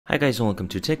Hi guys and welcome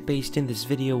to TechBased. In this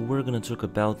video we're going to talk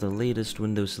about the latest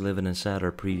Windows 11 Insider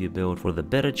preview build for the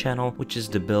beta channel, which is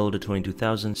the build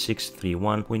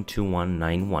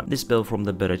 22631.2191. This build from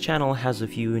the beta channel has a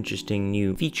few interesting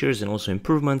new features and also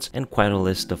improvements and quite a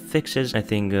list of fixes. I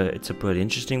think it's a pretty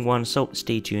interesting one, so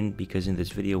stay tuned because in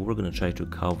this video we're going to try to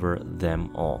cover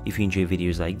them all. If you enjoy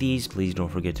videos like these, please don't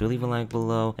forget to leave a like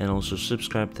below and also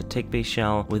subscribe to the TechBased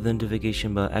channel with the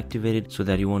notification bell activated so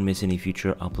that you won't miss any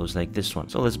future uploads like this one.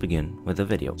 So let's begin with the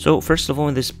video. So first of all,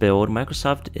 in this build,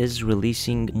 Microsoft is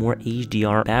releasing more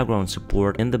HDR background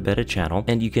support in the beta channel,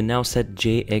 and you can now set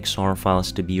JXR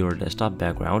files to be your desktop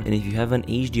background, and if you have an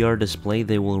HDR display,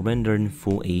 they will render in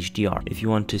full HDR. If you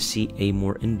want to see a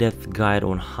more in-depth guide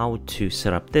on how to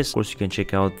set up this, of course you can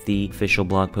check out the official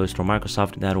blog post from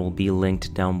Microsoft that will be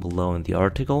linked down below in the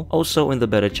article. Also in the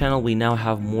beta channel, we now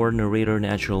have more narrator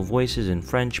natural voices in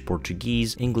French,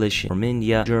 Portuguese, English from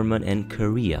India, German, and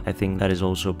Korea. I think that is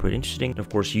also pretty interesting and of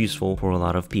course useful for a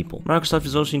lot of people. Microsoft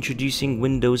is also introducing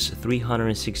Windows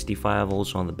 365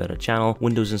 also on the beta channel.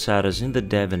 Windows insiders in the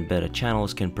dev and beta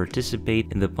channels can participate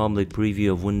in the public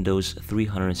preview of Windows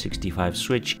 365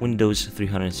 Switch. Windows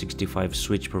 365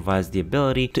 Switch provides the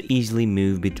ability to easily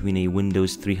move between a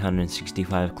Windows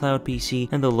 365 cloud PC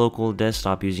and the local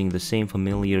desktop using the same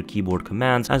familiar keyboard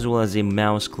commands as well as a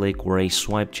mouse click or a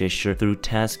swipe gesture through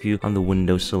task view on the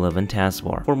Windows 11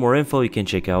 taskbar. For more info, you can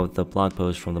check out the blog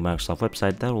post from the Microsoft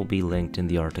website that will be linked in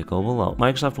the article below.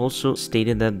 Microsoft also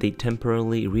stated that they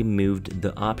temporarily removed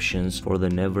the options for the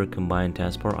never combined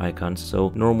taskbar icons,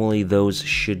 so normally those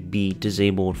should be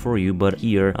disabled for you, but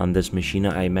here on this machine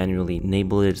I manually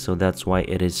enabled it, so that's why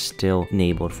it is still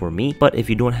enabled for me. But if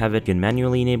you don't have it, you can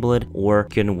manually enable it or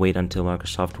you can wait until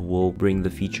Microsoft will bring the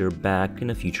feature back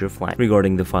in a future flight.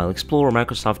 Regarding the File Explorer,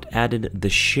 Microsoft added the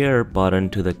share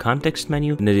button to the context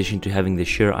menu in addition to having the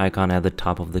share icon at the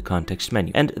top of the context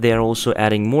menu, and they are also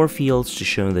adding more fields to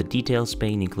show the details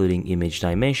pane, including image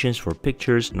dimensions for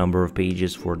pictures, number of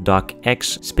pages for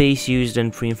docx, space used,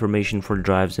 and free information for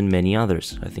drives, and many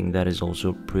others. I think that is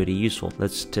also pretty useful.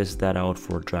 Let's test that out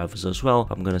for drives as well.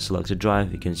 I'm going to select a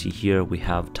drive. You can see here we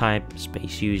have type,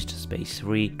 space used, space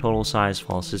free, total size,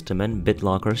 file system, and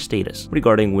BitLocker status.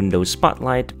 Regarding Windows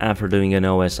Spotlight, after doing an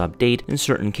OS update, in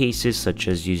certain cases such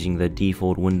as using the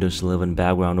default Windows 11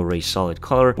 background or a solid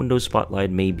color, Windows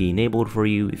Spotlight may be enabled for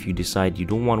you. If you decide you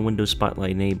don't want Windows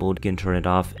Spotlight enabled, you can turn it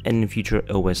off, and in future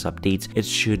OS updates it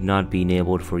should not be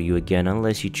enabled for you again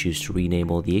unless you choose to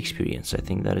re-enable the experience. I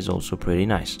think that is also pretty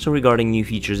nice. So regarding new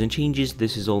features and changes,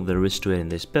 this is all there is to it in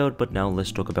this build, but now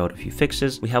let's talk about a few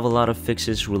fixes. We have a lot of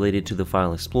fixes related to the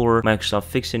File Explorer. Microsoft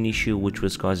fixed an issue which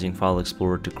was causing File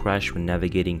Explorer to crash when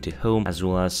navigating to home, as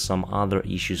well as some other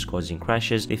issues causing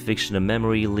crashes. They fixed a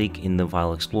memory leak in the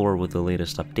File Explorer with the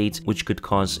latest updates, which could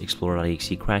cause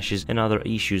Explorer.exe crashes and other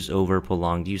issues over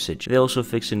prolonged usage. They also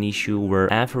fixed an issue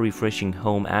where after refreshing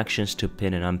home, actions to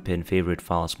pin and unpin favorite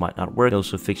files might not work. They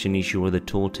also fixed an issue where the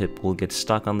tooltip will get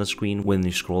stuck on the screen when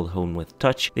you scroll home with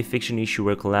touch. They fixed an issue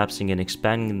where collapsing and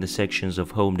expanding the sections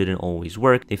of home didn't always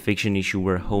work. They fixed an issue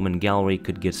where home and gallery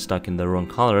could get stuck in the wrong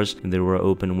colors and they were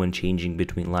open when changing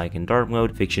between light and dark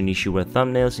mode. Fixed an issue where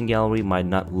thumbnails in gallery might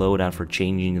not load after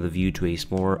changing the view to a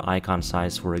smaller icon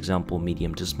size, for example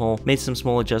medium to small. Made some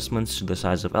small adjustments to the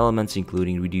size of elements,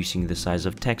 including reducing the size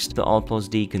of text. The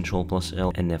Alt+D,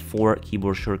 Ctrl+L, and F4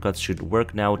 keyboard shortcuts should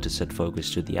work now to set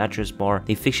focus to the address bar.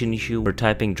 They fixed an issue where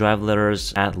typing drive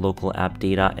letters, add local app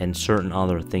data, and certain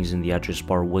other things in the address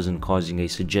bar wasn't causing a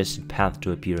suggested path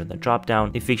to appear in the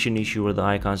dropdown. They fixed an issue where the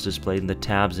icons displayed in the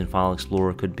tabs in File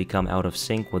Explorer could become out of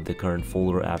sync with the current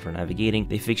folder after navigating.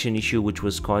 They fixed an issue which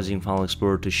was causing File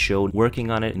Explorer to show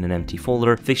working on it in an empty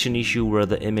folder. Fixed an issue where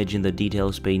the image in the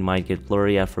details pane might get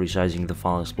blurry after resizing the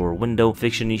File Explorer window.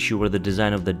 Fixed an issue where the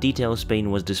design of the details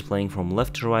pane was displaying from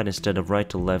left to right instead of right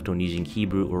to left when using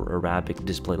Hebrew or Arabic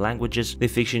display languages. They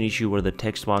fixed an issue where the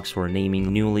text box for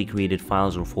naming newly created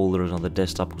files or folders on the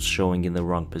desktop was showing in the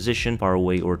wrong position, far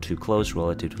away or too close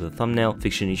relative to the thumbnail.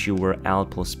 Fixed an issue where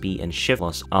Alt+P and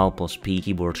Shift+Alt+P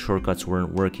keyboard shortcuts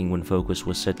weren't working when focus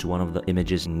was set to one of the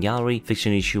images in gallery. Fixed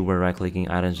an issue where right-clicking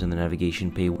items in the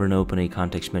navigation pane wouldn't open a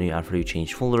context menu after you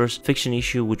change folders. Fixed an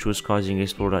issue which was causing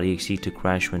Explorer.exe to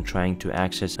crash when trying to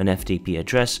access an FTP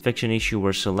address. Fixed an issue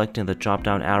where selecting the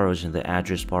drop-down arrows in the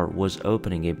address bar was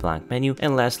opening a blank menu.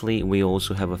 And lastly, we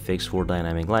also have a fix for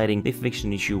dynamic lighting. They fixed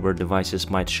an issue where devices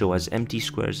might show as empty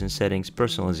squares in settings,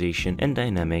 personalization, and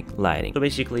dynamic lighting. So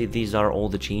basically, these are all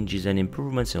the changes and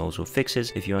improvements and also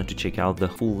fixes. If you want to check out the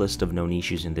full list of known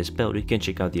issues in this build, you can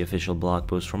check out the official blog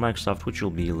post from Microsoft, which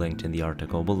will be linked in the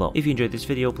article below. If you enjoyed this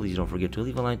video, please don't forget to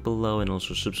leave a like below and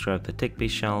also subscribe to the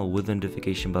TechBased channel with the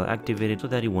notification bell activated so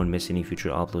that you won't won't miss any future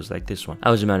uploads like this one. I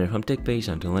was Emmanuel from TechBased.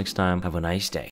 Until next time, have a nice day.